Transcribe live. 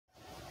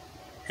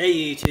Hey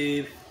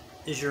YouTube,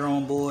 this is your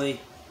own boy.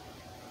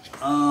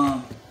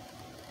 Sorry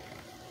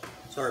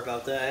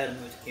about that. I had to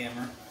move the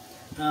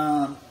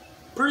camera.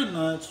 Pretty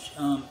much.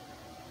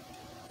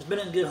 It's been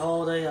a good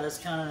holiday. I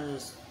just kind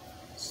of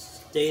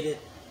stayed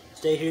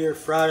here.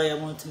 Friday,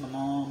 I went to my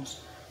mom's.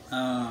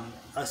 I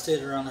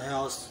stayed around the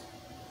house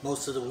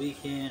most of the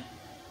weekend.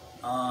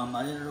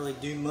 I didn't really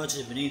do much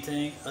of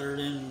anything other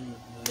than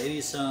maybe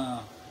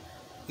some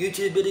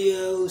YouTube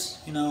videos,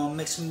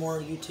 make some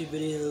more YouTube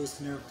videos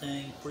and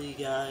everything for you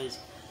guys,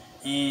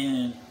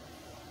 and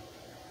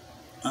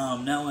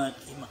now I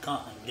keep my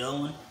content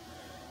going.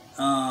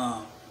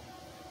 But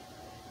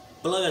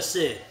like I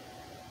said,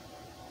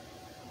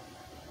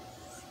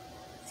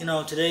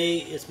 today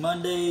it's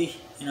Monday.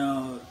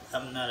 I'm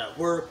not at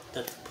work.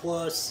 That's a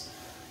plus.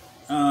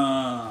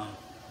 But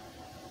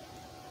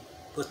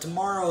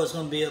tomorrow is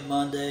going to be a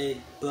Monday,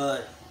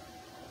 but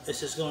it's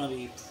just going to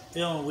be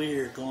feeling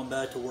weird going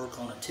back to work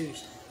on a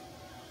Tuesday.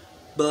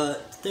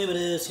 But the thing of it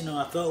is,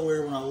 I felt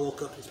weird when I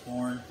woke up this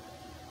morning,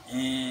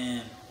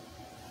 and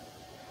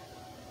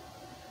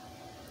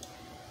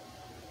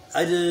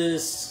I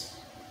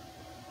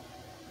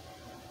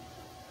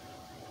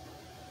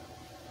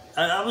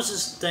was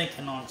just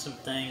thinking on some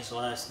things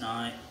last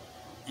night,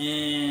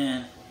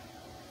 and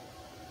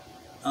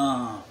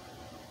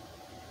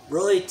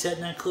really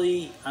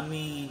technically,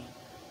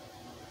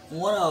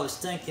 what I was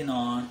thinking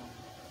on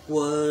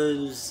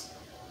was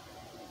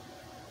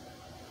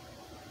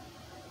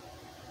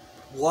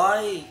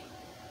why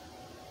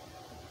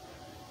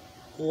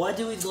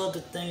do we love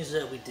the things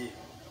that we do?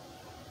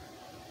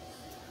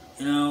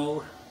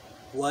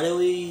 Why do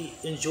we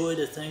enjoy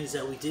the things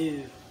that we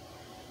do,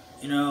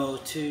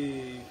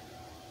 to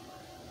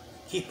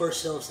keep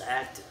ourselves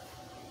active,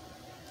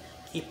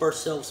 keep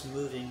ourselves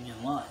moving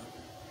in life?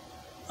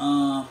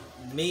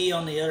 Me,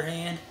 on the other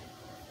hand,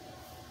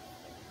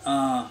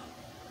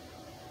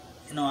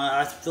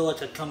 I feel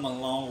like I've come a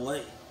long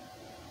way,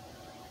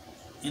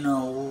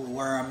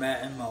 where I'm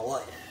at in my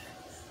life.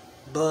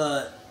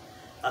 But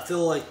I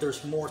feel like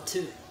there's more to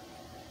it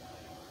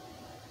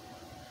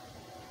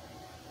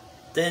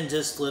than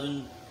just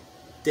living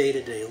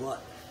day-to-day life.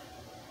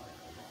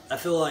 I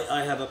feel like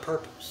I have a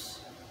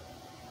purpose.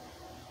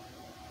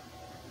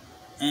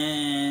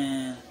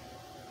 And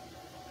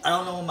I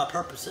don't know what my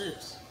purpose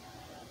is,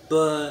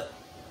 but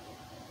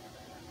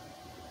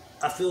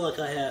I feel like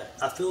I have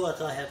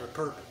a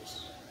purpose.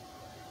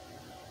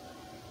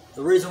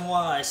 The reason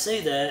why I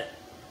say that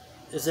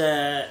is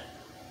that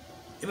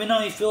even though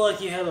you feel like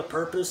you have a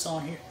purpose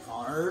on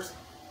Earth,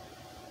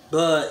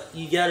 but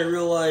you got to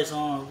realize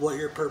on what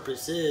your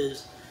purpose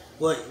is,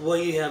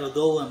 what you have a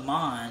goal in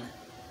mind,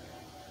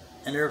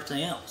 and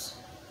everything else.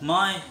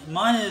 Mine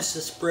is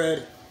to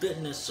spread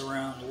fitness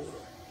around the world.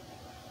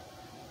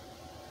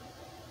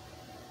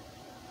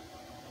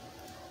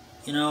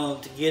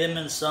 To get them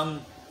in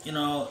some,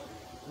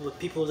 with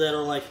people that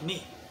are like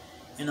me.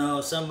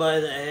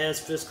 Somebody that has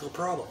physical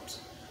problems.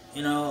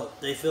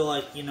 They feel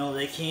like,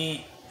 they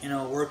can't,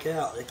 work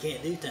out. They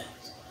can't do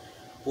things.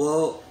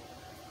 Well,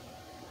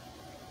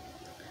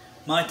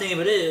 my thing of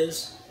it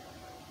is,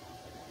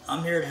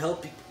 I'm here to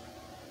help people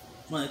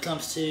when it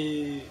comes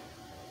to,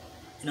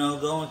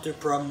 going through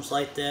problems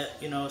like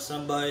that.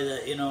 Somebody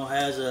that,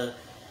 has a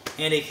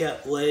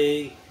handicapped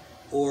leg,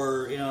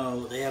 or,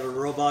 they have a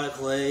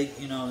robotic leg,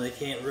 they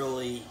can't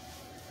really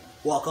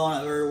walk on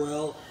it very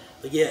well,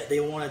 but yet they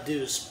want to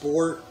do a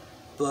sport,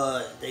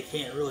 but they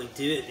can't really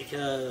do it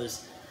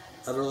because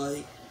of their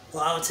leg.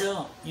 Well, I would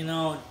tell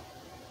them,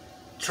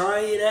 try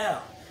it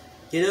out.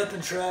 Get up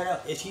and try it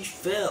out. If you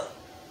fail,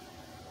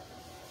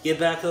 get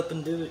back up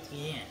and do it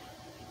again.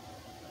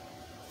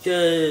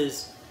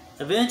 Because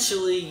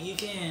eventually you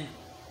can.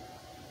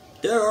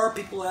 There are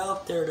people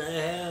out there that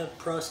have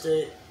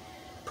prostate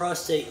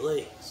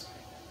legs,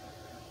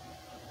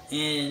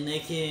 and they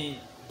can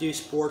do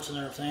sports and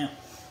everything,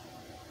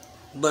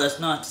 but it's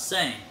not the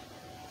same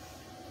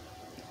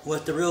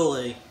with the real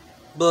leg.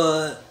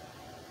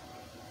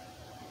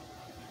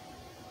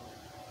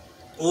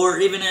 Or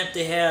even if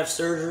they have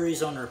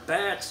surgeries on their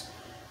backs,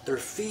 their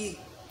feet,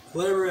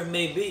 whatever it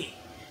may be,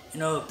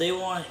 if they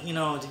want,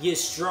 to get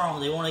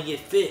strong, they want to get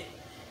fit,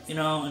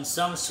 in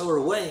some sort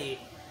of way,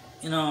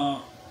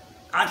 I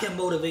can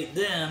motivate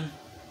them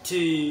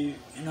to,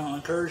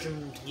 encourage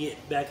them to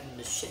get back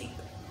into shape.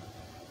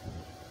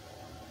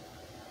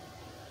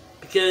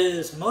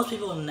 Because most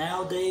people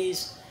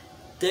nowadays,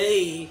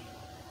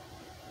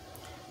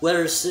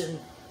 whether sit in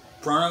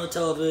front of a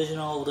television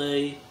all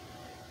day,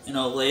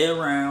 lay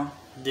around,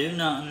 do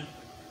nothing,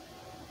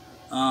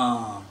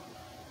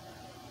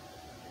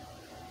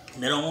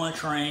 they don't want to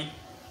train,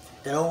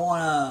 they don't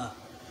want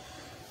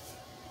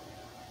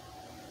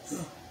to,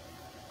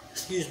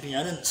 excuse me,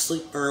 I didn't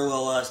sleep very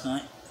well last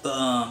night,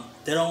 but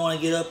they don't want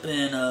to get up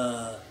and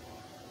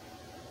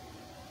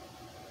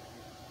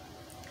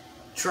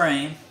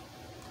train.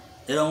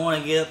 They don't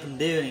want to get up and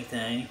do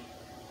anything.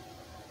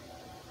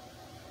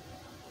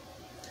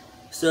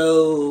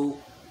 So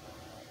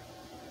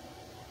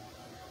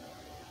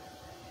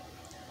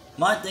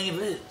my thing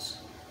of it is,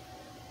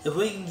 if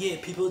we can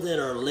get people that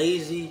are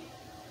lazy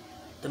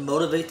to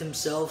motivate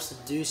themselves to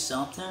do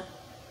something,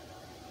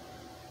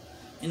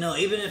 you know,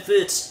 even if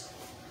it's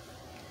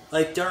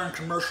like during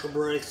commercial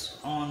breaks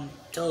on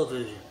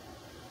television.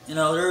 You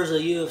know, there was a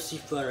UFC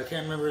fighter, I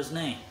can't remember his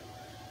name,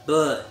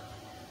 but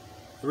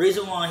the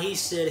reason why he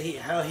said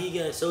how he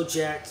got so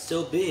jacked,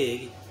 so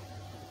big,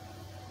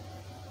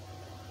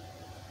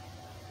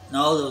 and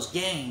all those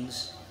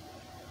gains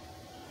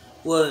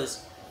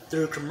was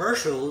through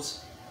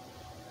commercials.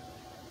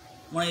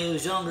 When he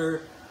was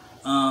younger,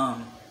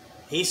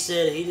 he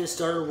said he just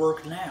started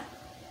working out.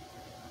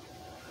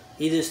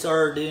 He just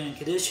started doing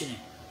conditioning,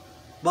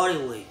 body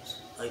weights,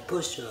 like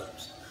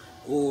push-ups,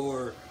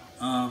 or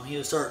he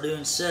would start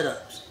doing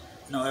sit-ups,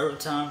 you know, every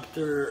time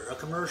through a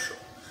commercial.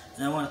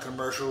 And then when a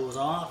commercial was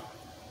off,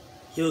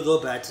 he would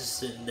go back to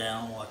sitting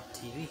down and watch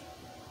TV.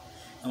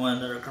 And when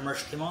another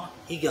commercial came on,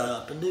 he got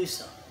up and do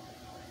something.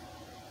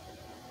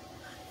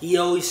 He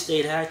always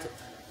stayed active.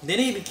 Then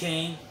he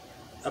became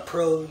a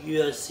pro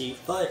UFC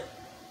fighter.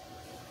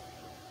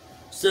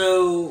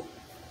 So,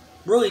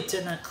 really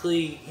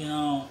technically, you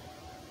know,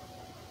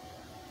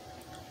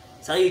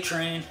 it's how you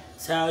train,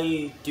 it's how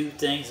you do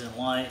things in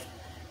life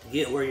to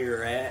get where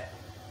you're at.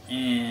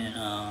 And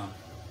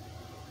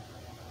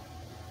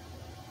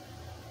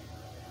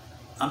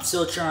I'm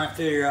still trying to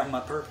figure out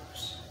my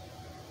purpose.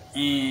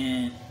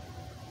 And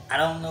I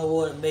don't know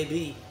what it may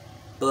be,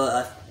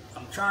 but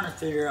I'm trying to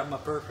figure out my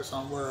purpose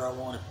on where I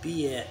want to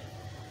be at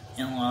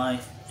in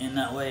life, and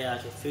that way I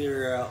can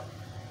figure out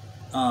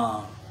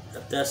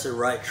if that's the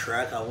right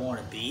track I want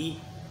to be.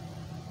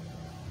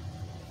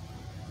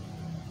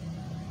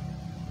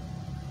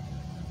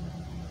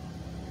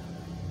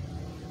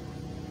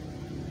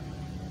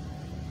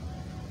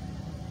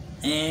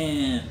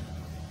 And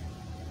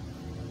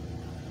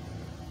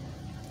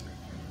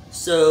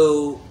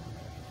so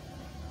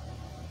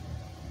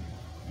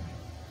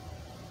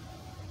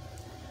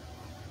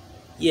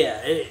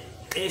yeah,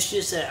 it's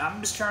just that I'm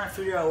just trying to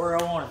figure out where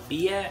I want to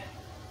be at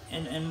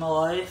in my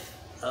life,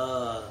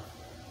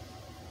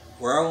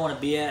 where I want to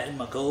be at in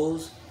my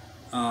goals.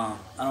 I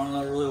don't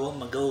know really what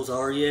my goals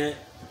are yet.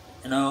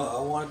 You know,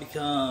 I want to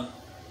become,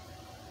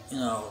 you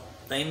know,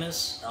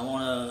 famous. I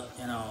want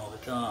to, you know,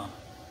 become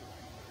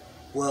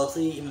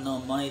wealthy, even though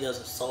money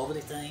doesn't solve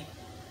anything.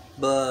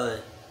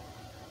 But,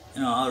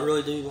 you know, I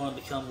really do want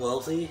to become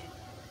wealthy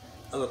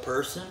of a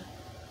person.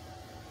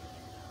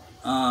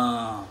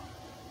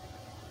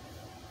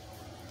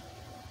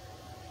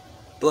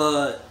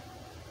 But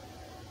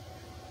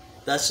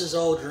that's just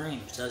all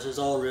dreams. That's just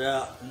all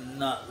real,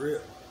 not real.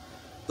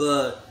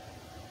 But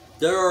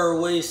there are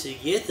ways to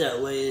get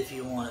that way if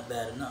you want it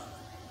bad enough.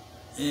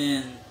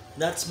 And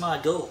that's my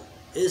goal,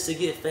 is to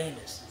get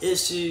famous.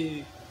 Is to,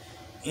 you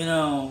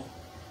know,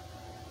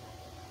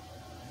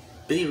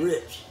 be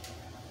rich.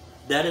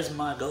 That is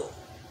my goal.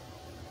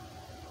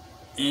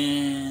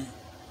 And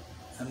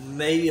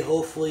maybe,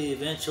 hopefully,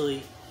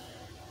 eventually,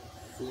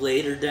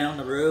 later down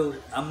the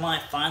road, I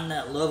might find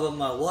that love of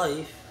my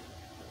life,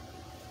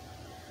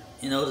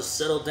 you know, to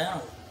settle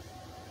down with.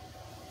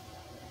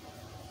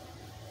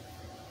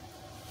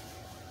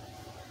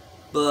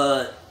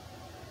 But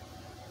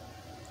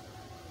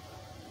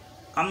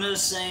I'm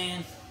just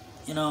saying,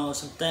 you know,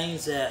 some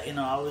things that, you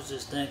know, I was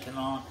just thinking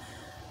on.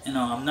 You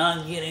know, I'm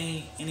not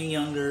getting any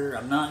younger.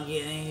 I'm not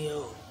getting any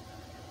old.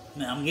 I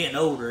mean, I'm getting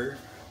older,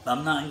 but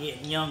I'm not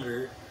getting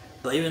younger.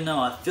 But even though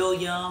I feel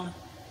young,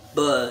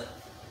 but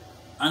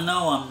I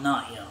know I'm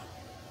not young.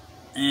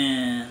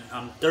 And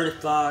I'm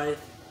 35,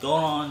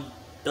 going on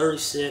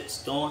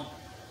 36, going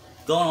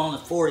on the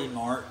 40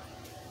 mark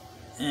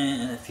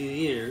in a few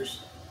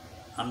years.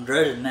 I'm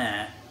dreading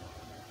that.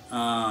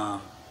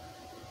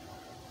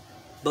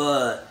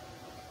 But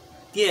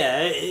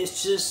yeah,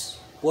 it's just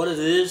what it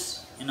is.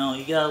 You know,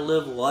 you gotta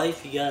live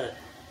life. You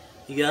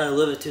gotta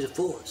live it to the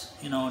fullest.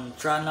 You know, and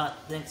try not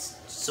to think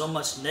so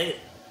much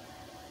negative.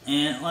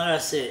 And like I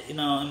said, you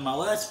know, in my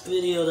last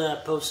video that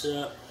I posted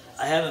up,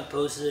 I haven't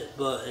posted it,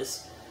 but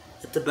it's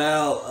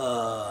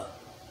about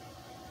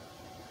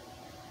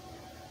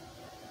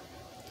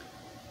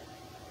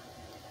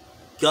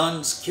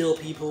guns kill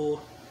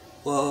people.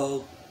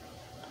 Well,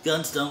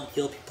 guns don't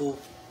kill people.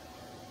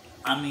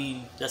 I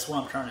mean, that's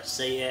what I'm trying to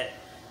say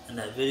in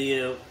that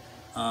video.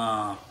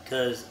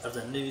 Because of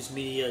the news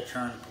media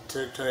trying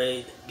to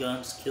portray that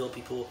guns kill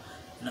people.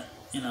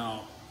 You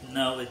know,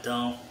 no, it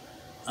don't.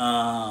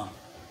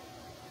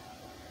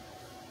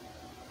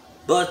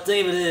 But the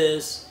thing of it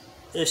is,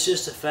 it's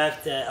just the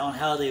fact that on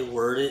how they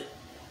word it,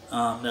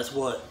 that's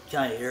what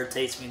kind of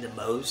irritates me the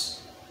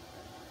most.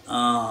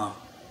 But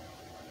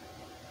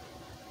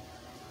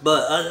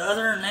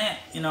other than that,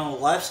 you know,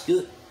 life's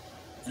good.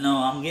 You know,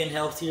 I'm getting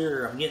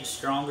healthier, I'm getting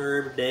stronger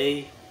every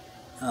day.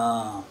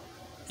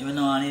 Even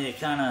though I need to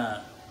kind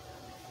of,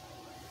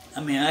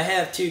 I mean, I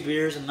have 2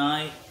 beers a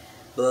night,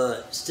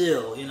 but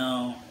still, you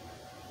know,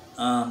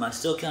 I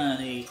still kind of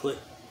need to quit.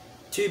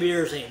 2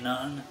 beers ain't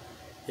nothing.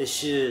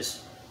 It's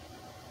just,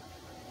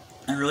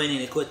 I really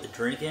need to quit the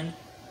drinking.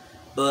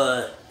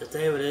 But the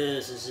thing of it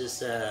is just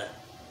that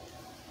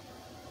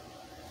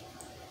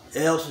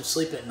It helps me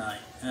sleep at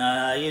night, and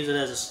I use it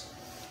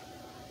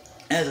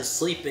as a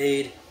sleep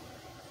aid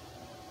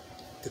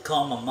to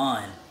calm my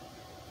mind,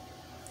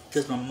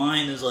 because my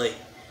mind is like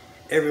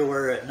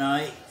everywhere at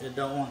night. It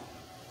don't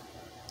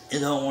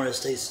want to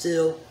stay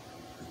still.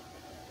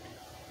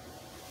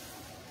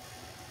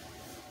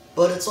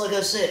 But it's like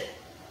I said.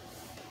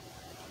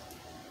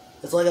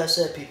 It's like I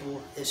said,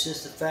 people. It's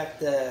just the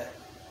fact that,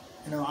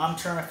 I'm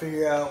trying to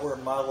figure out where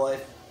my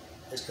life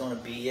is going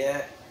to be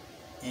at,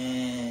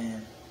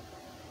 and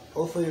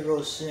hopefully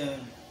real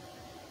soon.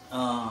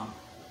 I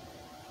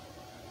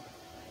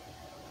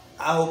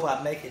hope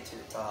I make it to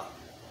the top.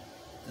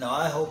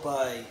 I hope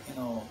I,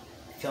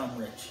 become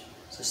rich,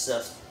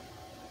 successful.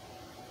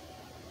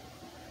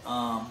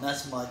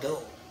 That's my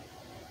goal.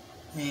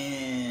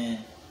 And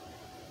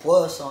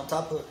plus, on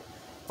top of,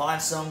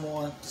 find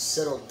someone to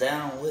settle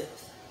down with.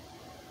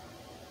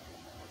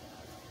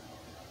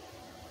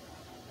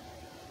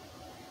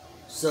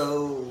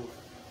 So,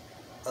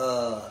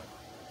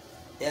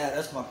 yeah,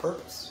 that's my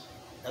purpose.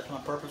 That's my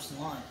purpose in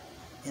life.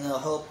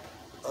 Help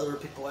other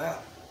people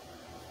out.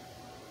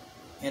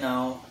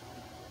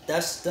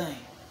 That's the thing.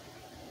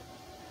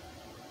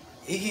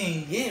 You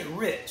can get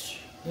rich.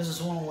 This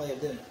is one way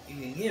of doing it.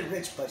 You can get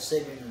rich by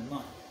saving your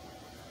money.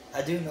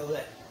 I do know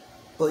that.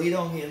 But you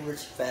don't get rich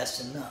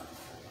fast enough.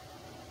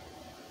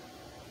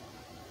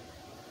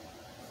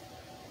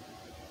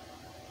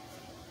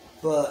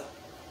 But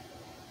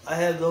I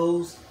have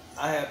goals.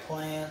 I have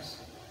plans.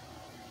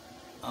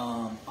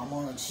 I'm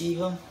going to achieve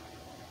them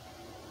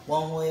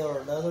one way or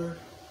another.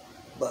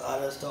 But I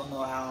just don't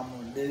know how I'm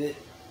going to do it.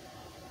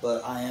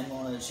 But I am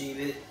going to achieve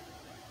it.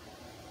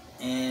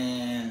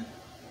 And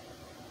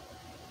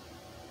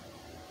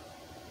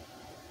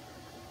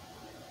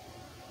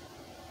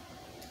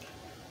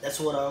that's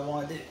what I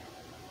want to do.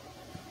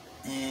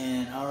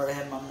 And I already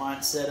have my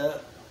mind set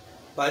up.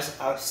 But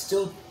I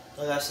still,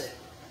 like I said,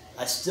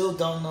 I still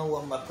don't know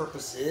what my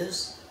purpose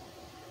is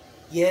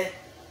yet.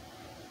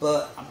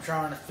 But I'm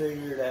trying to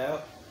figure it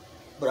out.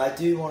 But I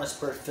do want to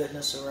spread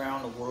fitness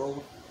around the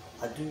world.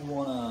 I do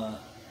want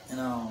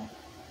to,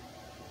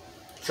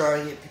 try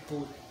to get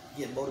people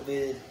get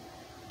motivated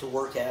to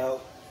work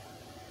out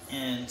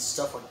and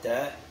stuff like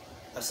that.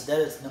 I said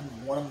that is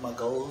one of my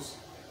goals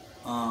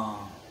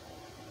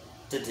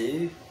to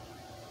do.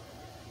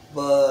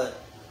 But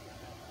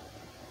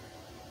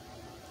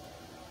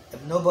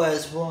if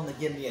nobody's willing to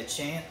give me a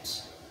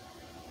chance,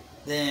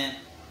 then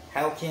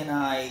how can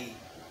I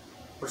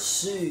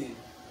pursue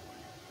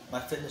my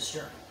fitness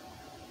journey?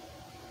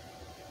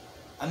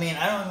 I mean,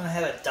 I don't even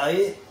have a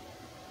diet.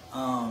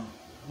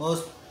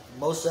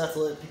 Most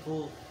athletic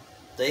people,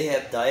 they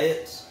have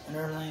diets and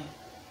everything.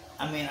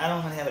 I mean, I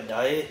don't even have a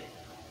diet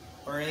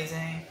or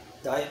anything,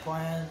 diet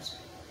plans.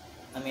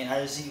 I mean,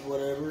 I just eat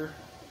whatever,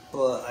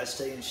 but I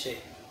stay in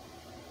shape.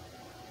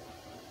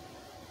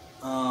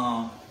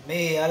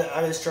 Me,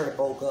 I just try to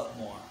bulk up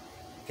more,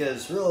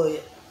 because really,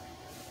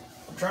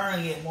 I'm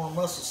trying to get more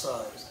muscle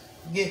size.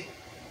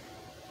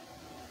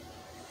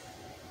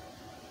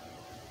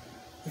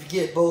 If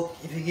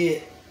you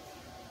get,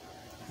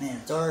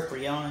 man, sorry for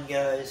yawning,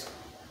 guys.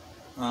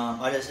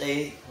 I just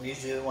ate.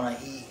 Usually when I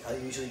eat, I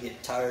usually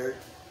get tired,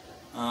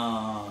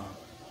 cause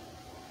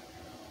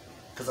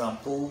I'm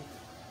full.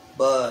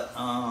 But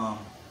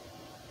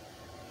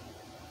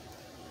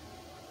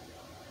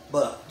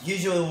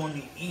usually when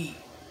you eat,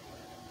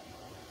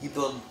 you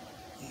build.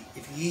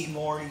 If you eat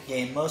more, you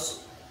gain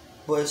muscle.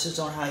 But it's just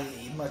on how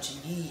much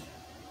you eat.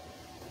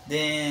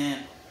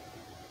 Then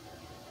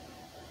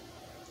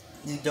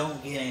you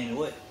don't gain any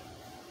weight.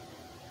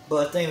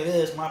 But the thing of it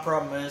is, my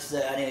problem is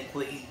that I need to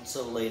quit eating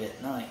so late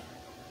at night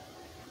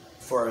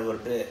before I go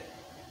to bed.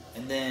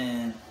 And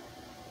then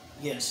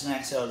getting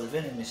snacks out of the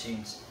vending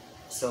machines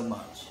so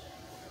much.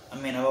 I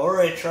mean, I'm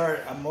already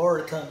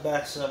cutting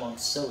back some on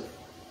soda.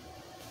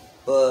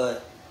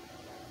 But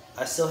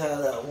I still have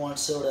that one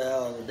soda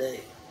out of the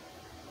day.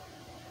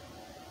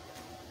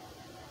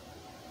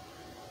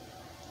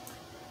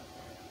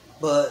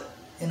 But,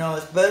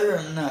 it's better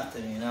than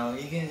nothing,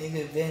 You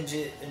can binge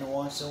it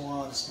once in a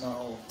while, it's not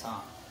all the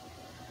time.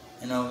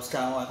 It's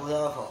kind of like with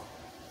alcohol.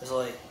 It's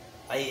like,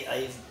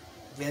 I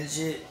binge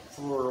it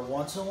for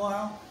once in a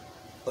while,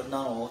 but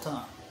not all the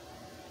time.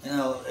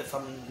 If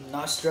I'm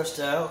not stressed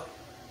out,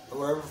 or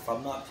whatever, if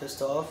I'm not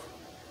pissed off,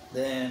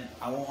 then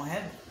I won't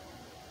have it.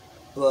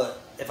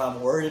 But if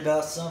I'm worried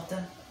about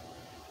something,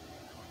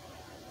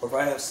 or if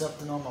I have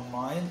something on my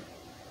mind,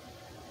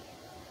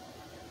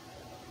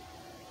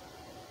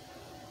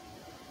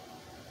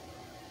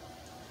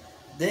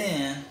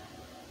 then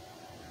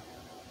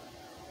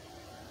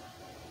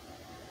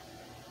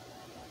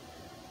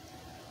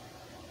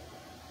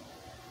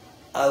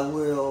I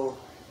will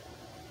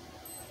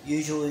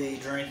usually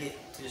drink it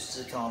just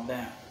to calm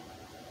down.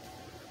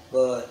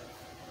 But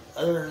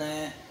other than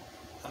that,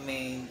 I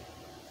mean,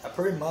 I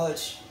pretty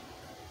much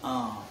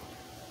am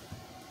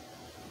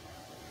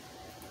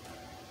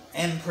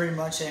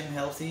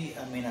healthy.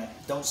 I mean, I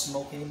don't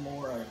smoke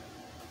anymore.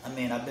 I've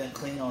been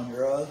clean on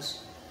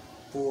drugs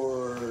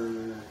for,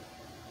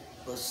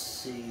 let's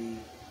see,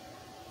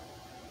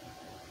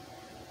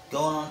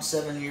 going on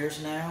 7 years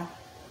now.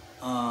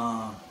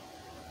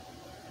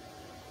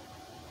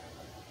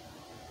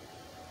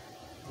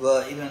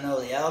 But even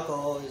though the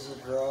alcohol is a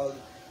drug,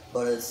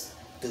 but it's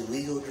the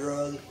legal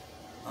drug.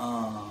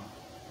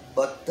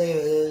 But the thing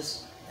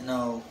is, you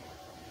know,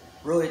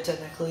 really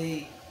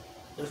technically,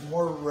 there's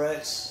more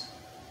wrecks.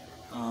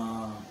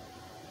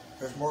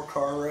 There's more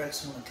car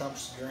wrecks when it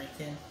comes to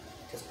drinking,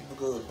 because people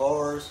go to the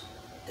bars,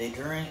 they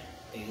drink,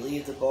 they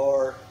leave the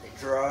bar, they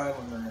drive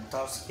when they're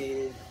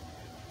intoxicated.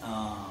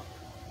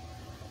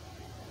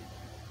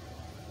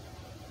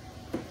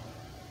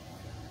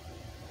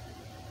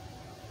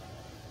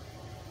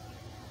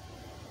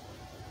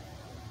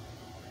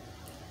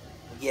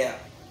 Yeah,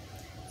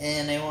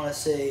 and they want to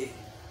say,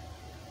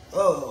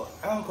 oh,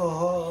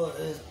 alcohol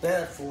is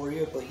bad for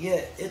you, but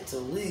yet it's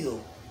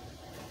illegal.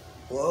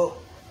 Well,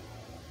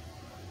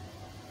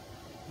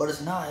 but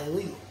it's not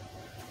illegal.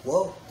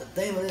 Well, the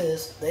thing of it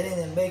is, they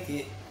didn't make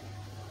it.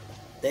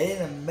 They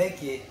didn't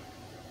make it.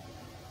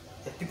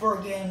 If people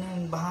are getting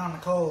in behind the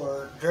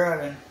car,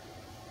 driving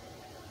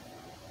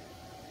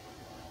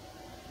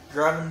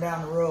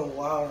down the road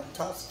while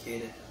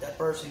intoxicated, that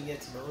person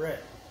gets in a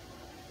wreck.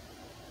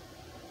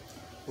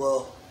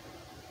 Well,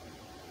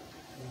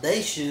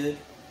 they should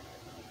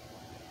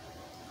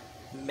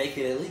make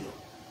it illegal.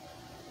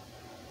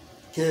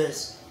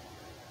 Because,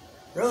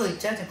 really,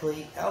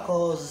 technically,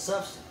 alcohol is a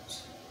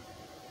substance.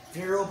 If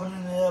you're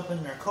opening it up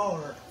in their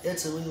car,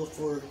 it's illegal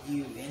for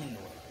you anyway.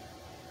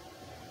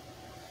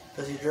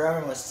 Because you're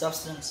driving with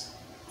substance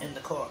in the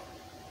car.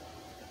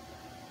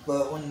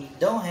 But when you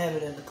don't have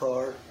it in the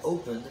car,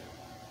 opened,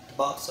 the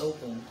box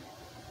opened,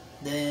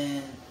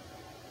 then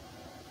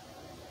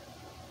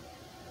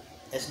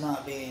it's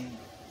not being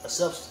a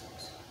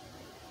substance.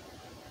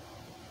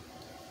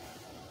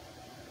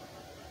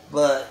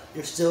 But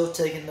you're still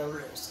taking the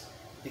risk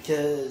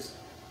because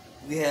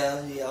you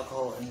have the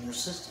alcohol in your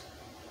system.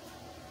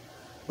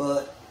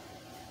 But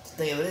the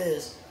thing of it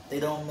is, they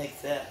don't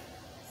make that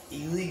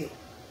illegal.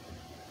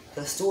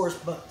 The stores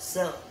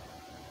sell it.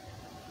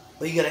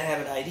 But you gotta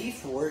have an ID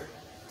for it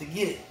to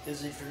get it.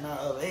 Because if you're not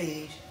of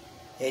age,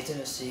 they have a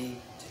tendency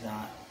to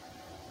not,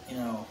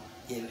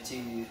 give it to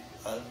you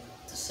of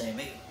the same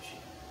age.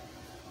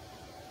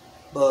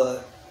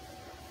 But,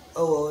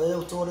 oh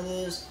well, it's what it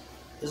is.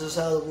 This is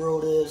how the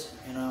world is,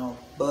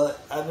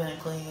 But I've been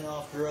cleaning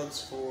off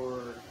drugs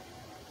for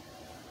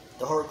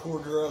the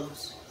hardcore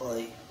drugs,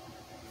 like,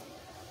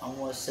 I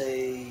want to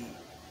say,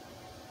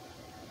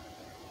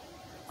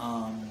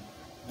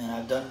 and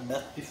I've done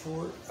meth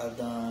before. I've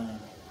done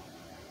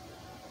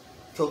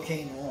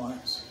cocaine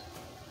once.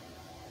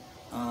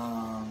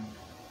 I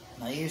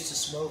used to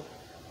smoke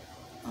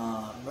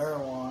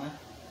marijuana.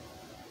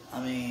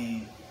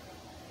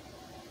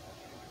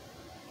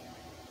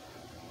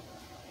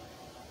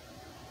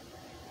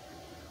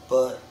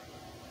 But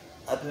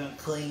I've been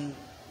clean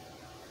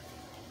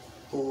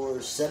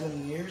for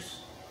 7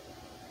 years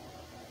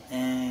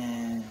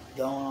and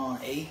going on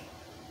 8.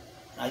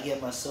 I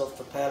give myself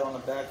a pat on the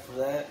back for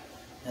that.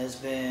 It's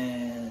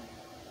been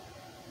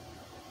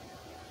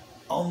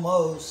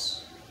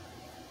almost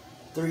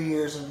 3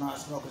 years of not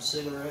smoking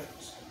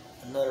cigarettes.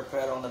 Another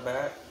pat on the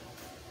back.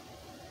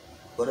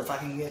 But if I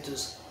can get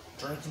this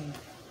drinking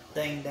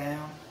thing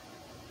down,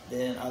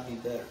 then I'll be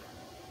better.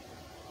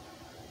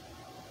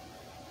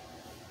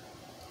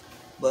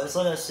 But it's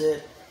like I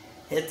said,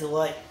 hit the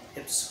like,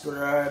 hit the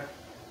subscribe,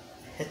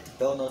 hit the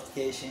bell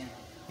notification.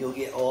 You'll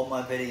get all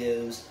my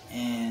videos,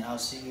 and I'll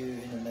see you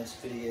in the next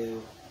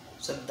video.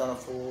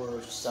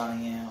 7.4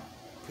 signing out.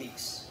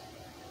 Peace.